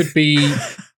 building could be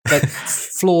like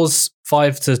floors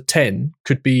 5 to 10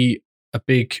 could be a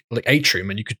big like atrium,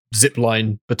 and you could zip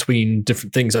line between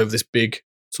different things over this big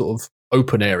sort of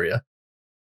open area.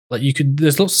 Like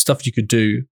there's lots of stuff you could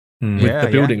do with the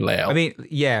building layout. I mean,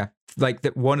 yeah, like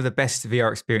one of the best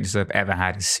VR experiences I've ever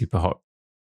had is Super Hot.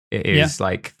 It is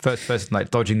like first person,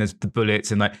 like dodging the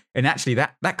bullets, and actually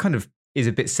that kind of is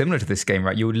a bit similar to this game,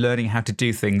 right? You're learning how to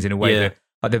do things in a way that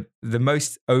like the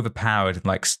most overpowered,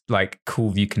 like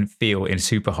cool you can feel in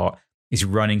Super Hot is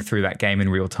running through that game in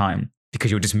real time, because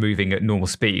you're just moving at normal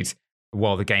speed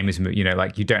while the game is,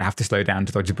 like you don't have to slow down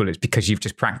to dodge the bullets because you've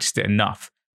just practiced it enough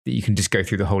that you can just go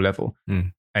through the whole level,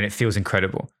 and it feels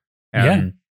incredible.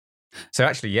 So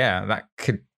actually, that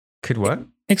could work.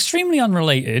 Extremely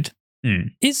unrelated.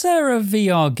 Is there a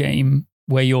VR game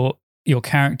where your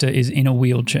character is in a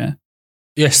wheelchair?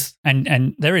 Yes,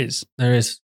 and there is. There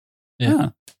is. Yeah.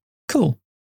 Cool.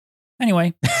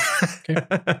 Anyway,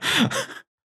 I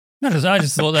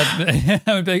just thought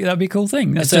that'd be a cool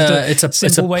thing. That's it's a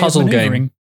puzzle game.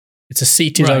 It's a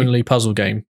seated only puzzle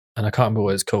game, and I can't remember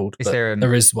what it's called.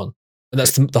 There is one. And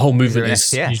that's the whole movement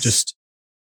is you just.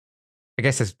 I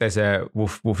guess there's a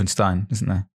Wolfenstein, isn't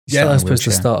there? That's supposed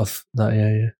to start off that.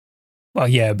 Yeah. Well,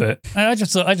 yeah, but I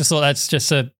just thought that's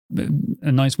just a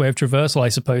nice way of traversal, I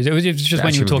suppose. It was just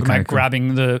when you were talking about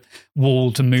grabbing the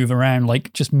wall to move around,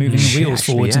 like just moving the wheels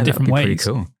forwards in different ways. Pretty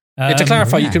cool. To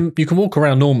clarify, you can walk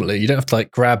around normally. You don't have to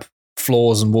like grab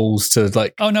floors and walls to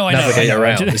like navigate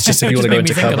around. It's just if you want to go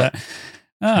into cover.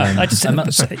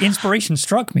 Inspiration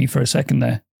struck me for a second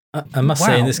there. I must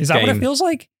say, in this game, is that what it feels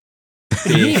like?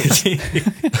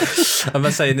 I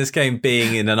must say, in this game,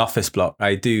 being in an office block,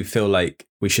 I do feel like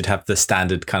we should have the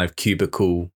standard kind of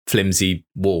cubicle, flimsy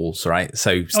walls, right?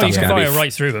 So stuff's you can going to fire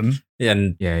right through them,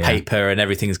 and paper and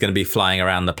everything's going to be flying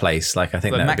around the place. Like I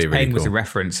think that would be really Max Payne cool. was a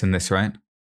reference in this, right?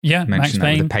 Yeah, Max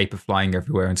Payne. The paper flying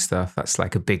everywhere and stuff. That's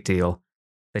like a big deal.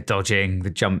 The dodging, the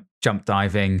jump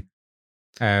diving.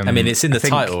 I mean, it's in the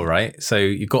title, right? So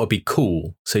you've got to be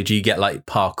cool. So do you get like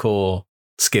parkour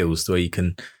skills where you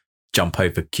can jump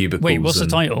over cubicles? Wait, what's the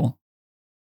title?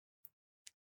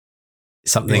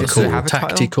 Something cool.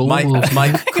 Tactical. Mike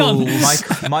Cool.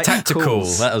 Mike Tactical.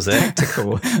 Cools. That was it.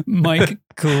 Tactical. Mike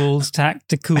Cool's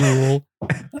Tactical.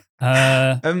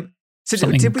 So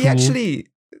did we actually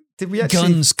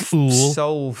Guns cool.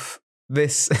 solve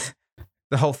this?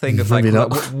 The whole thing of like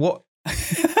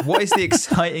what is the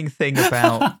exciting thing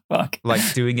about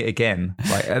like doing it again,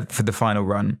 like for the final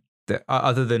run? That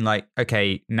other than like,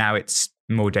 okay, now it's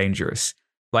more dangerous.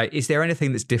 Like, is there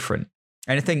anything that's different?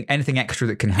 Anything extra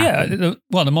that can happen? Yeah,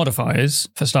 well, the modifiers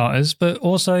for starters, but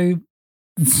also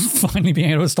finally being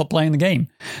able to stop playing the game.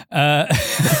 I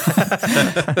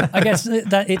guess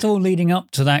that it's all leading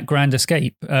up to that grand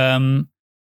escape. I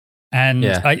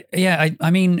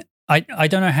mean, I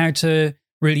don't know how to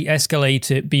really escalate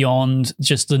it beyond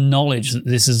just the knowledge that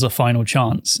this is the final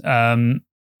chance.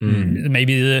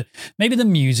 Maybe the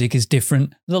music is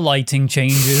different, the lighting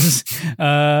changes.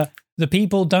 The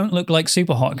people don't look like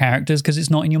Super Hot characters because it's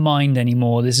not in your mind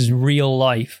anymore. This is real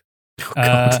life.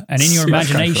 And in your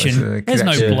imagination, there's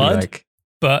no blood.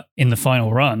 But in the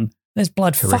final run, there's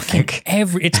blood fucking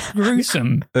it's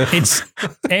gruesome. It's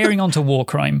airing onto war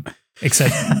crime,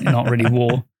 except not really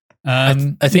war. I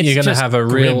think you're going to have a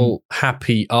real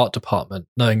happy art department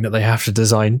knowing that they have to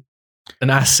design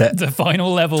an asset. The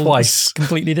final level twice,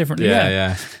 completely different.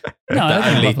 Yeah. No,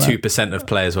 that only 2% of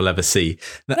players will ever see.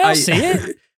 They'll see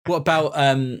it. What about?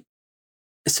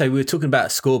 So we were talking about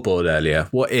a scoreboard earlier.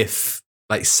 What if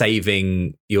like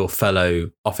saving your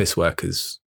fellow office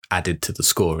workers added to the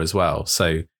score as well?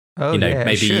 So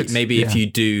maybe if you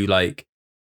do like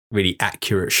really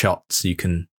accurate shots, you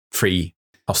can free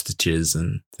hostages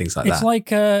and things like that. It's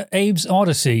like Abe's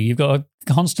Odyssey. You've got a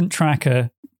constant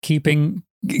tracker keeping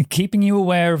you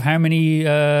aware of how many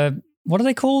what are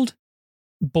they called?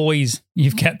 Boys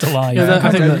you've kept alive.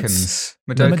 Madokans.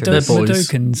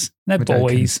 Madokans. They're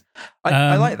boys.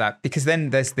 I like that because then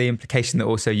there's the implication that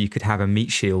also you could have a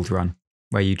meat shield run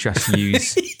where you just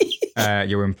use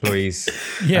your employees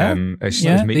as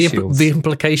meat shields. The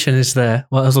implication is there.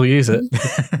 Might as well use it.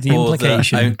 The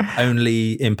implication.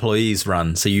 Only employees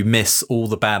run, so you miss all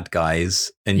the bad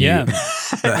guys, and you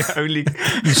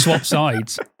swap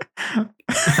sides.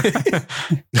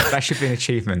 That should be an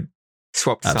achievement.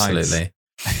 Swap sides. Absolutely.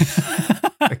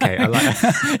 Okay, I like.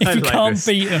 If you can't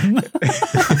beat them,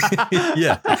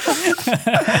 yeah.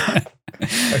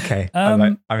 Okay,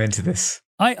 I'm into this.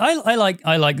 I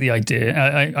like the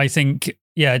idea. I think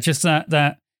just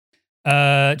that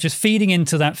just feeding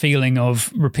into that feeling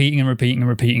of repeating and repeating and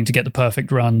repeating to get the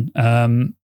perfect run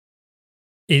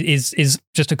is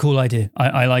just a cool idea.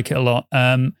 I like it a lot.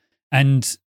 And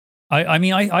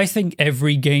I think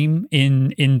every game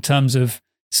in terms of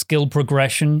skill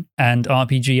progression and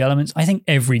RPG elements, I think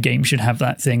every game should have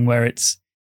that thing where it's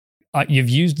you've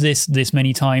used this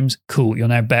many times. Cool, you're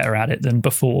now better at it than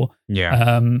before.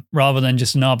 Yeah. Rather than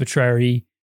just an arbitrary,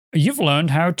 you've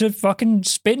learned how to fucking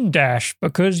spin dash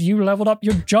because you leveled up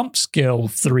your jump skill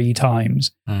 3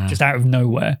 times, just out of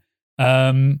nowhere.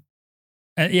 I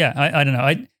don't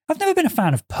know. I've never been a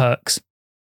fan of perks.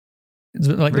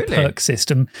 Like Really? the perk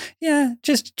system. Yeah,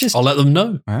 just I'll let them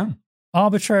know. Wow.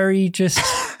 arbitrary, just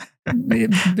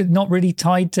not really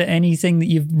tied to anything that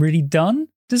you've really done.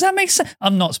 Does that make sense?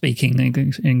 I'm not speaking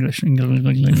English.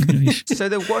 So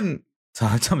the one...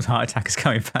 Tom's heart attack is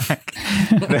coming back.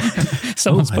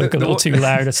 Someone spoke a little too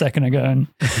loud a second ago and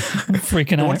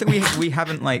freaking The out. one thing we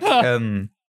haven't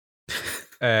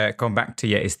gone back to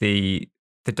yet is the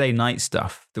day-night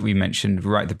stuff that we mentioned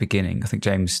right at the beginning. I think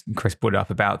James and Chris brought it up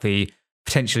about the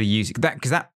potentially using that,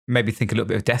 because that made me think a little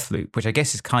bit of Deathloop, which I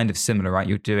guess is kind of similar, right?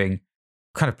 You're doing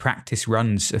kind of practice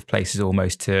runs of places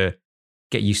almost to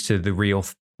get used to the real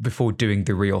before doing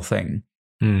the real thing,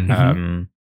 in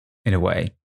a way.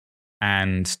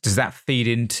 And does that feed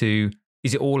into,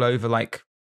 is it all over like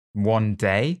one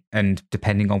day? And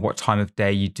depending on what time of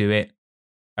day you do it,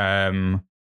 if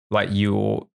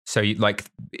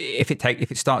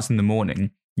it starts in the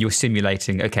morning, you're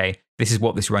simulating, okay, this is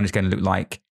what this run is going to look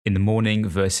like in the morning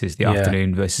versus the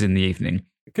afternoon versus in the evening.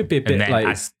 It could be a bit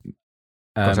like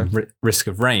Risk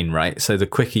of Rain, right? So the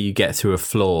quicker you get through a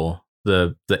floor,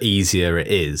 the easier it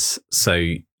is.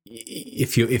 So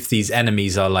if these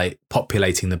enemies are like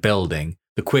populating the building,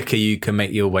 the quicker you can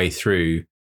make your way through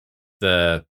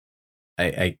the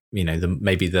right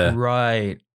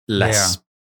less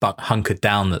hunkered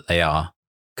down that they are,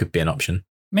 could be an option.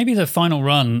 Maybe the final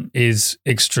run is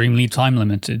extremely time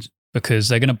limited because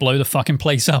they're going to blow the fucking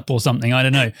place up or something. I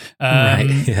don't know. Right.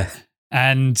 Yeah.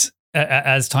 And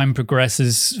as time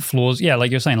progresses, floors,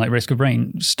 like you're saying, like Risk of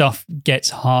Rain, stuff gets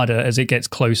harder as it gets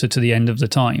closer to the end of the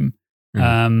time.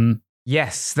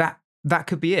 Yes, that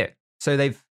could be it. So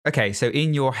so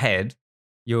in your head,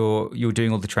 you're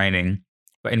doing all the training,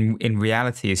 but in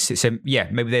reality,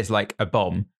 maybe there's like a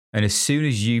bomb, and as soon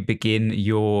as you begin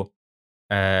your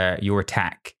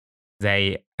attack,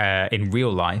 they in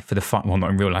real life for the not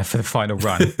in real life for the final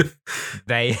run,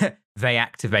 they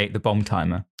activate the bomb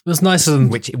timer. It was nice of them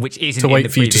which isn't to in wait the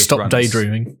for you to previous stop runs.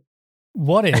 daydreaming.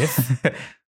 What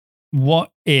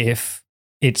if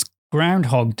it's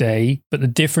Groundhog Day, but the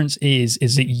difference is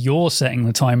that you're setting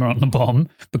the timer on the bomb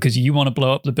because you want to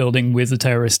blow up the building with the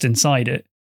terrorist inside it.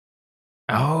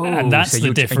 Oh, and that's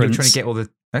the difference. And you're trying to get all the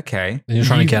okay. And you're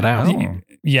trying to get out.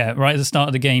 Yeah, right at the start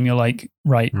of the game, you're like,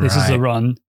 right, this is the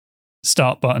run.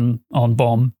 Start button on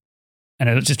bomb, and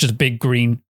it's just a big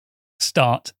green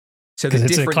start. So the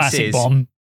it's difference a classic is bomb.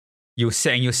 You're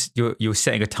setting a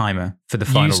timer for the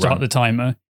final run. You start the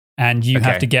timer, and you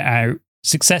have to get out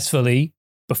successfully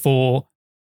before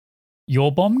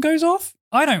your bomb goes off.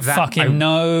 I don't fucking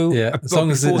know. Yeah, as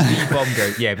long as before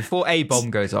a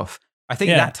bomb goes off. I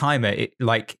think that timer,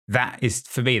 that is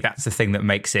for me. That's the thing that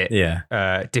makes it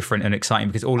different and exciting,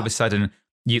 because all of a sudden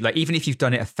you even if you've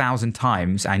done it 1,000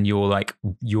 times and you're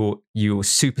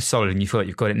super solid and you feel like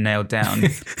you've got it nailed down,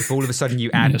 if all of a sudden you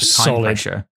add the time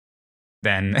pressure,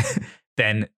 then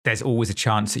there's always a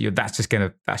chance that that's just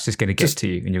gonna get to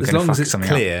you, and you're as gonna long fuck as it's something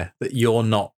clear up. that you're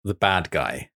not the bad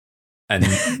guy. And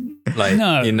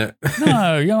no, you're not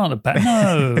a bad.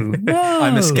 No,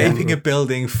 I'm escaping a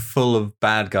building full of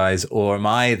bad guys, or am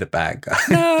I the bad guy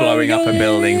blowing up a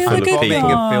building full of people?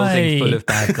 A building full of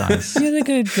bad guys. You're the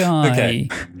good guy. Okay.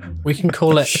 We can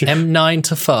call it M9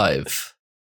 to 5,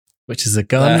 which is a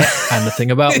gun and a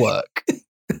thing about work.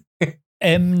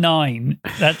 M9.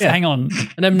 Hang on.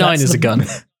 An M9 is a gun.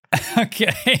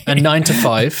 Okay. And 9 to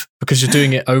 5, because you're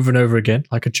doing it over and over again,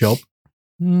 like a job.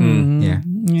 Yeah. And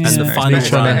the final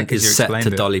run because you is set to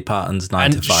explained it. Dolly Parton's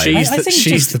 9 to 5.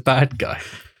 She's the bad guy.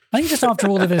 I think just after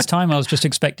all of this time, I was just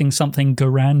expecting something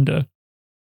grander.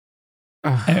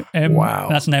 Wow.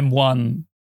 That's an M1.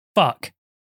 Fuck.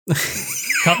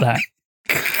 Cut that.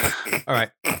 All right,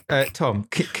 Tom,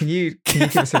 can you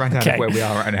give us a rundown of where we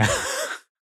are right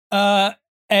now?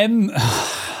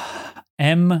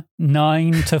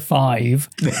 M9 to 5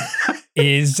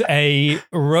 is a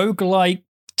roguelike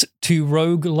to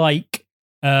roguelike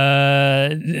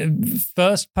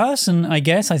first person, I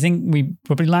guess. I think we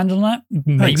probably landed on that.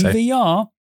 Maybe so.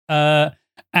 VR.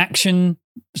 Action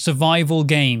survival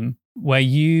game where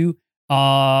you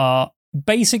are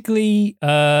basically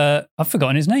I've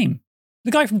forgotten his name. The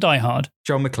guy from Die Hard.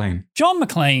 John McClane. John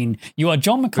McClane. You are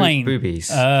John McClane. Boobies.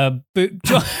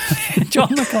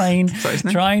 John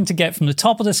McClane trying to get from the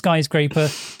top of the skyscraper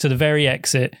to the very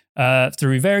exit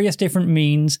through various different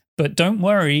means. But don't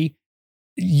worry,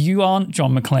 you aren't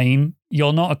John McClane.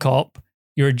 You're not a cop.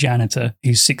 you're a janitor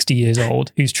who's 60 years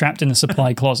old, who's trapped in a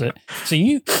supply closet. So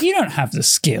you don't have the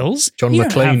skills. John You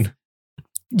don't McClane. have-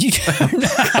 You don't have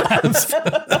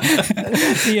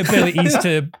the abilities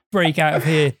to break out of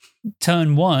here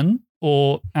turn 1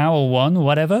 or hour 1 or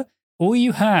whatever. All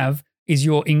you have is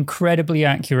your incredibly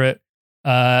accurate,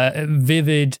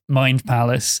 vivid mind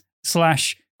palace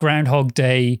 / Groundhog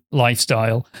Day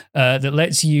lifestyle that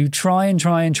lets you try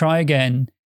again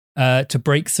to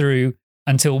break through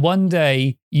until one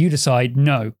day you decide,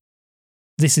 no,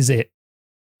 this is it.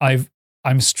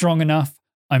 I'm strong enough.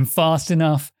 I'm fast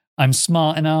enough. I'm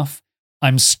smart enough.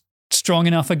 I'm strong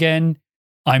enough again.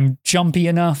 I'm jumpy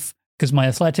enough because my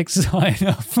athletics is high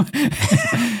enough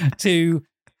to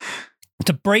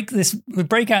break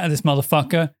out of this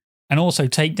motherfucker and also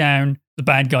take down the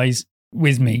bad guys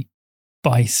with me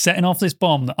by setting off this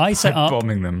bomb that I set up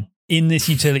bombing them in this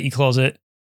utility closet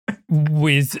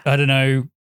with, I don't know,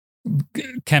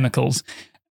 chemicals.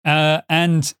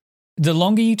 And the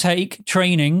longer you take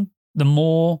training, the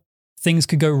more things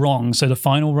could go wrong. So the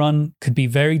final run could be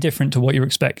very different to what you're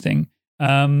expecting.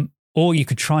 Or you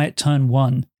could try it turn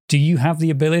 1. Do you have the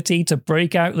ability to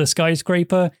break out the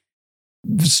skyscraper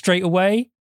straight away?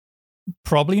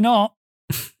 Probably not.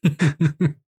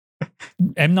 M9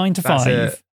 to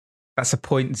 5 That's a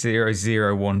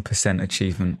 0.001%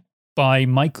 achievement. by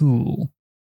Michael.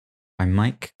 By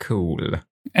Mike Cool.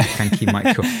 Thank you,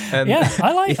 Mike Cool. Yeah,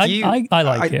 I like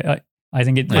it. I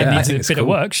think it needs a bit of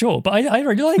work, sure, but I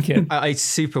really like it. I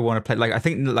super want to play. Like, I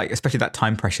think, like, especially that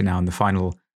time pressure now in the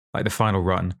final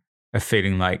run of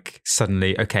feeling like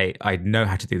suddenly, okay, I know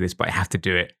how to do this, but I have to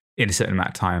do it in a certain amount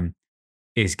of time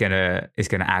is gonna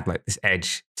add like this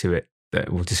edge to it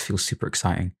that will just feel super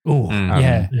exciting. Oh,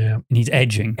 yeah. It needs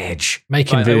edging. Edge.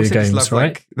 Making But I video also just games, love,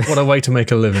 right? like- What a way to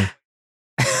make a living.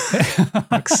 For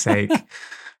fuck's sake.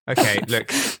 Okay,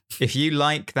 look, if you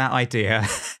like that idea,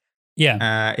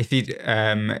 Yeah. if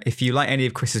you like any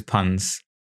of Chris's puns,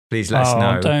 please let us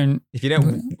know. Don't. If you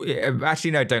don't,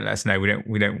 actually no, don't let us know.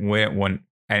 We don't want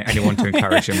anyone to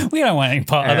encourage him. We don't want any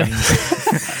part of it.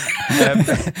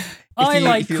 I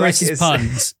like Chris's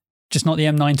puns, just not the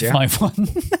M9 to 5 one.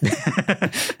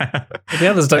 But the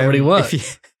others don't really work.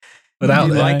 If without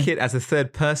you them. like it as a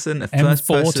third person, a first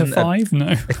M4 person, to 5? No.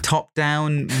 a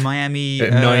top-down Miami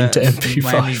M9 to MP5.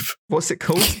 Miami, what's it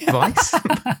called? Vice.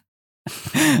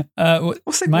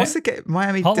 What's it?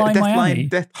 Miami Hotline Miami.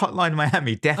 Hotline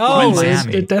Miami. Deathline Oh,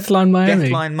 Miami. it's Deathline Miami.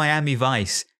 Deathline Miami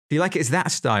Vice. Do you like it as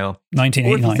that style? 1989.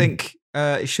 Or if you think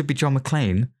it should be John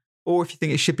McClane, or if you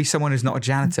think it should be someone who's not a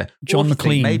janitor, John or if you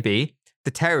think McClane. maybe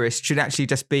the terrorists should actually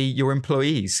just be your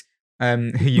employees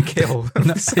who you kill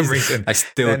for some reason. I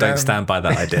still Then, don't stand by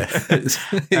that idea.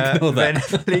 Ignore then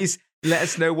that. please let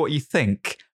us know what you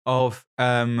think of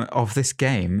this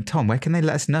game. Tom, where can they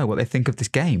let us know what they think of this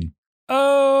game?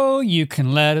 Oh, you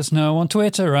can let us know on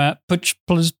Twitter at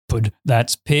pitchpleasepod.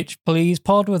 That's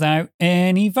pitchpleasepod without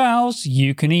any vowels.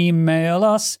 You can email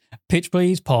us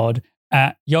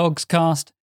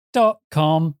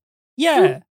pitchpleasepod@yogscast.com.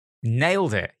 Yeah.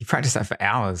 Nailed it. You practiced that for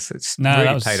hours. It's No, really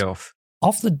that was- paid off.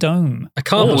 Off the dome. I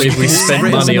can't believe we spent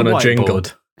Written money on the a jingle.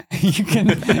 whiteboard. You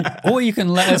can, or you can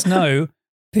let us know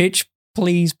pitch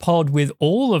please pod with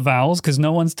all the vowels because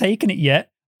no one's taken it yet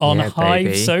on Yeah, Hive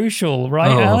baby. Social, right,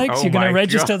 Oh. Alex? You're going my to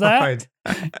register that.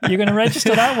 You're going to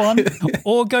register that one,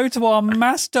 or go to our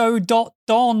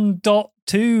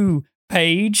masto.don.2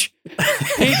 page.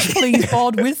 Pitch please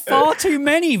pod with far too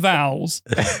many vowels.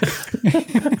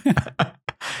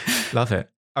 Love it.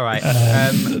 All right.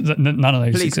 None of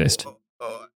those Please, exist.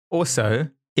 Also,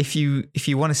 if you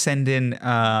want to send in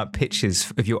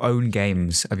pictures of your own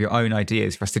games, of your own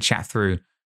ideas for us to chat through,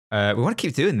 we want to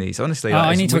keep doing these. Honestly,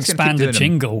 I need to we're just gonna expand keep the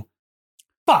doing them. jingle.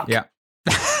 Fuck. Yeah.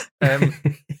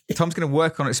 Tom's going to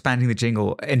work on expanding the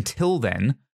jingle. Until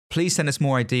then, please send us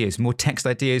more ideas, more text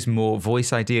ideas, more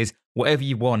voice ideas, whatever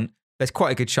you want. There's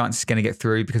quite a good chance it's going to get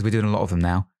through because we're doing a lot of them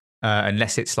now.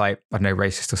 Unless it's like, I don't know,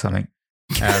 racist or something.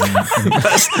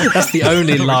 That's the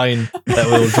only line that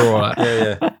we'll draw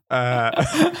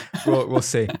at. We'll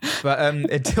see. But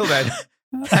until then,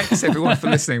 thanks everyone for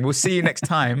listening. We'll see you next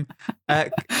time.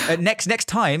 Next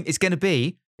time is going to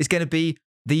be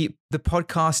the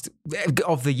podcast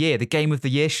of the year, the game of the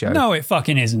year show. No, it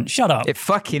fucking isn't. Shut up. It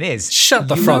fucking is. Shut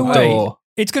the No front way. door.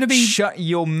 It's going to be Shut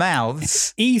your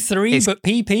mouths. E3, It's- but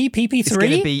PP3. It's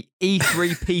going to be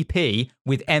E3PP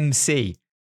with MC.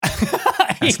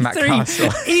 That's Matt Castle.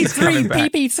 Coming E3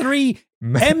 back. PP3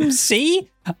 MC.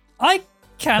 I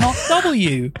cannot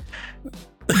W.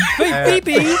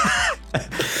 PP.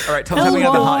 All right, Tom's having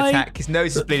another heart Hello. attack. His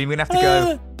nose is bleeding. We're going to have to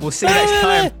go. We'll see you next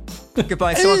time.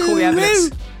 Goodbye. Someone call the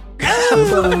ambulance.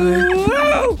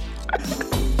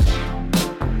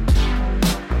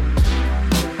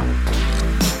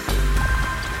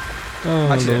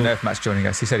 I actually don't know if Matt's joining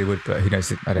us. He said he would, but who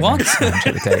knows? I don't What? know. I haven't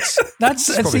checked the dates.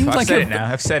 It seems I've like said it now.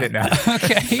 I've said it now.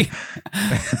 Okay.